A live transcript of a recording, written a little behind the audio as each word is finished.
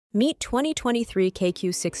Meet 2023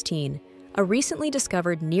 KQ16, a recently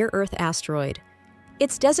discovered near-Earth asteroid.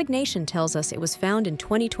 Its designation tells us it was found in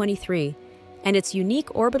 2023, and its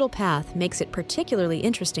unique orbital path makes it particularly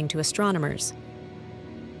interesting to astronomers.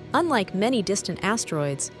 Unlike many distant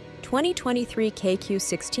asteroids, 2023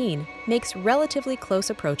 KQ16 makes relatively close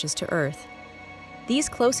approaches to Earth. These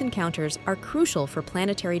close encounters are crucial for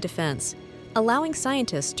planetary defense, allowing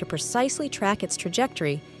scientists to precisely track its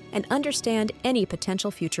trajectory and understand any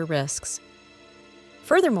potential future risks.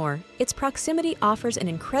 Furthermore, its proximity offers an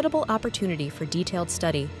incredible opportunity for detailed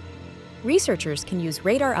study. Researchers can use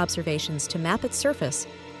radar observations to map its surface,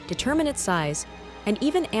 determine its size, and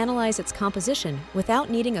even analyze its composition without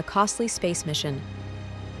needing a costly space mission.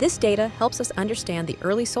 This data helps us understand the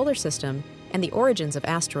early solar system and the origins of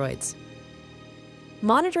asteroids.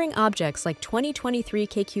 Monitoring objects like 2023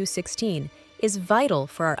 KQ16 is vital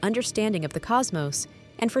for our understanding of the cosmos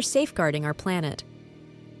and for safeguarding our planet.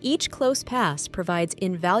 Each close pass provides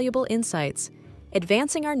invaluable insights,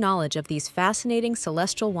 advancing our knowledge of these fascinating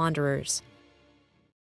celestial wanderers.